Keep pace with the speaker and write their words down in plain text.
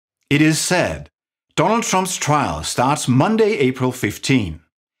It is said, Donald Trump's trial starts Monday, April 15.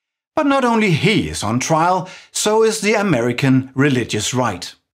 But not only he is on trial, so is the American religious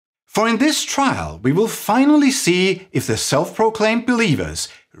right. For in this trial, we will finally see if the self-proclaimed believers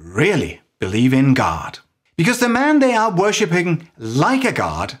really believe in God. Because the man they are worshipping like a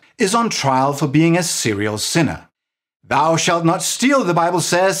god is on trial for being a serial sinner. Thou shalt not steal, the Bible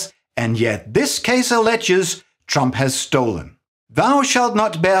says, and yet this case alleges Trump has stolen. Thou shalt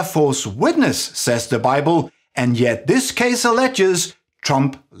not bear false witness, says the Bible, and yet this case alleges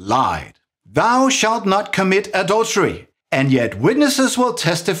Trump lied. Thou shalt not commit adultery, and yet witnesses will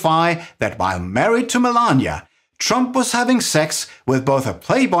testify that while married to Melania, Trump was having sex with both a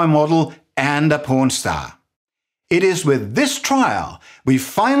Playboy model and a porn star. It is with this trial we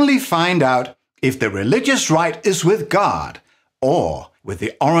finally find out if the religious right is with God or with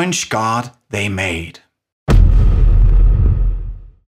the orange god they made.